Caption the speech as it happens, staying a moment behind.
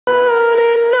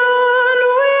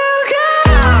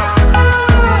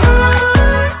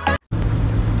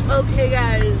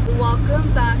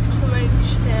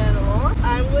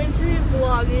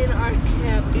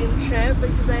trip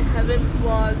because I haven't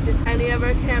vlogged any of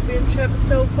our camping trips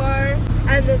so far.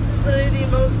 And this is literally the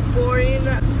most boring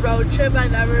road trip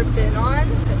I've ever been on.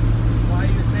 Why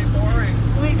you say boring?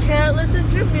 We can't listen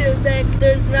to music.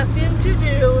 There's nothing to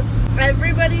do.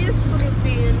 Everybody is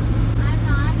sleeping.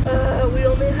 I'm not. We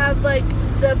only have like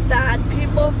the bad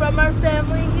people from our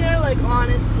family here, like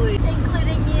honestly.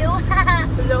 Including you?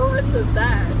 No, I'm the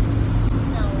best.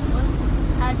 No.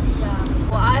 Actually,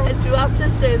 Well, I do have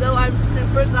to say though, I'm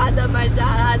super glad that my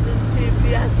dad has his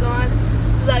GPS on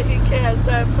so that he can't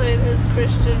start playing his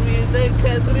Christian music,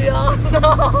 because we all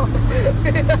know.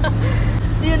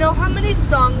 You know how many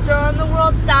songs are in the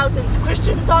world? Thousands.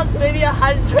 Christian songs, maybe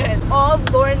 100. All of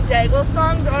Lauren Daigle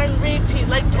songs are on repeat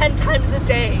like 10 times a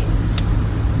day.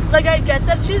 Like, I get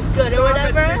that she's good or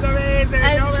whatever, She's amazing.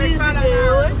 and Don't make she's fun of new,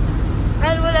 her.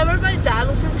 and whenever my dad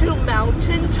listens to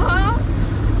Mountain Top,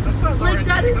 That's not like Lauren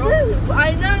that is Daigle. it.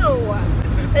 I know.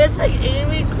 It's like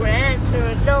Amy Grant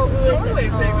or no, who is Totally, it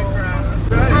it's Amy called? Grant. That's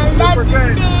right. I It's love super to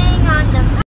good. sing on the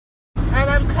And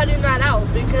I'm cutting that out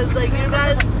because like you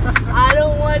guys, I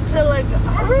don't want to like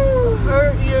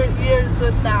hurt your ears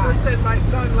with that. Listen, my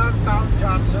son loves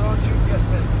Mountaintop, so don't you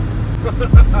diss it.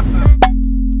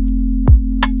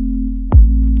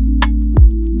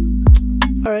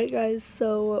 Alright guys,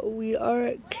 so we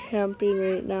are camping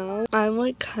right now. I'm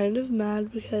like kind of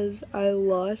mad because I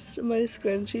lost my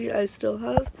scrunchie. I still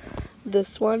have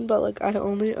this one, but like I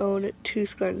only own 2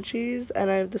 scrunchies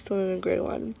and I have this one and a gray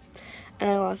one.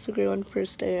 And I lost the gray one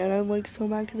first day and I'm like so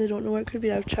mad because I don't know where it could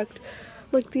be. I've checked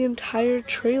like the entire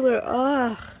trailer.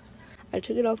 Ugh. I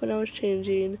took it off when I was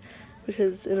changing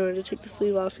because in order to take the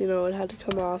sleeve off, you know, it had to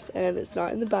come off, and it's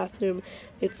not in the bathroom.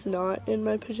 It's not in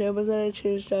my pajamas that I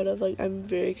changed out of. Like, I'm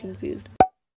very confused.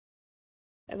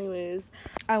 Anyways,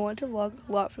 I want to vlog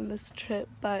a lot from this trip,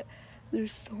 but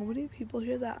there's so many people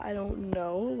here that I don't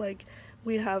know. Like,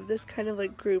 we have this kind of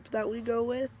like group that we go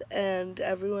with, and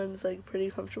everyone's like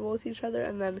pretty comfortable with each other.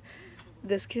 And then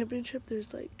this camping trip,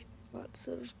 there's like lots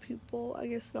of people, I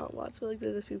guess not lots, but like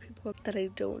there's a few people that I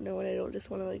don't know, and I don't just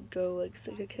want to like go like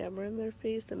stick a camera in their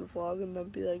face and vlog and then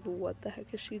be like, what the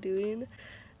heck is she doing?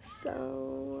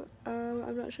 So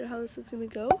I'm not sure how this is gonna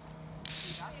go.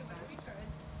 So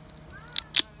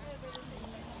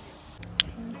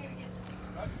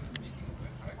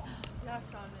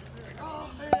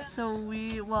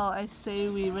I say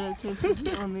we, but it seems to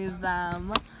be only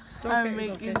them are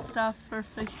making stuff for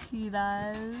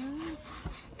fajitas.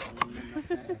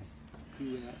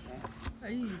 Are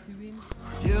you YouTubing?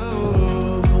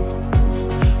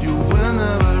 You will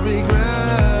never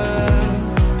regret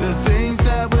the things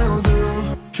that we'll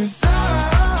do. 'Cause I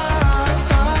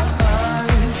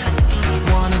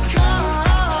wanna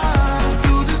drive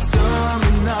through the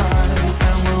summer night,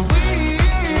 and when we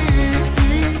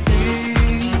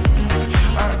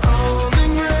are old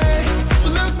and gray,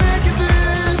 we'll look back at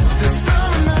the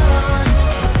summer night,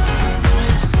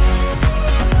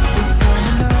 the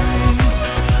summer night,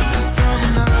 the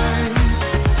summer night.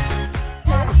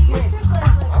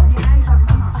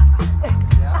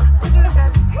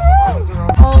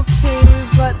 Okay,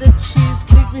 we've got the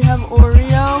cheesecake. We have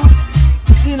Oreo,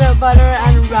 peanut butter,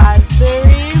 and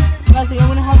raspberry. I think I'm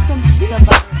gonna have some peanut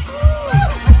butter.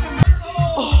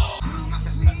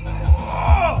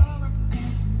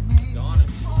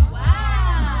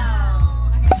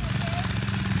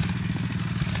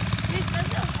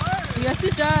 Yes,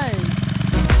 it does.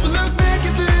 We'll look back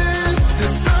at the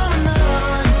summer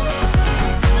night,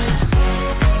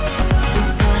 the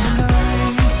summer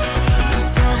night, the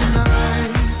summer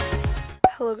night.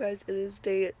 Hello guys, it is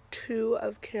day 2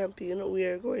 of camping. We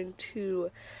are going to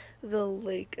the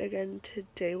lake again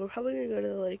today. We're probably going to go to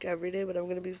the lake every day, but I'm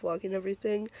going to be vlogging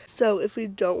everything. So if we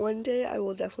don't one day, I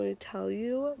will definitely tell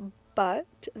you, but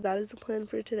that is the plan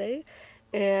for today.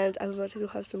 And I'm about to go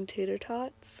have some tater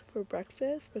tots for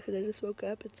breakfast because I just woke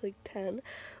up. It's like 10.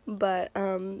 But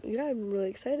yeah, I'm really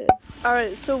excited.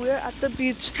 Alright, so we're at the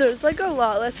beach. There's like a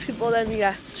lot less people than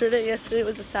yesterday. Yesterday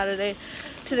was a Saturday.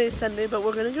 Today's Sunday, but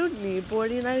we're gonna go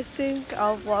kneeboarding, I think.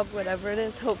 I'll vlog whatever it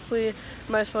is. Hopefully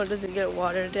my phone doesn't get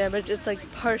water damage. It's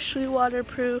like partially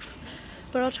waterproof,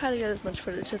 but I'll try to get as much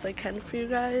footage as I can for you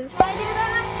guys. Can I do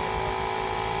that?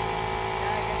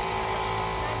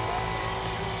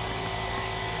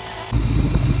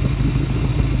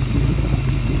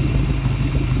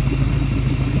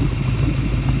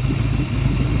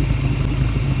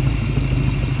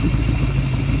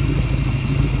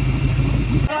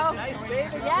 Nice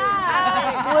bathing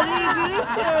Yeah. What are you doing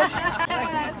here?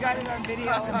 Lexi's got it on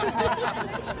video.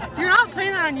 You're not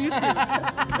playing that on YouTube.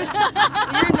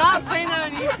 You're not playing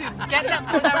that on YouTube. Get that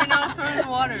phone out right now, throw it in the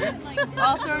water. water.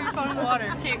 I'll throw your phone in the water.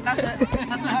 Okay, that's it.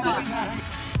 That's what I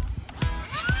thought.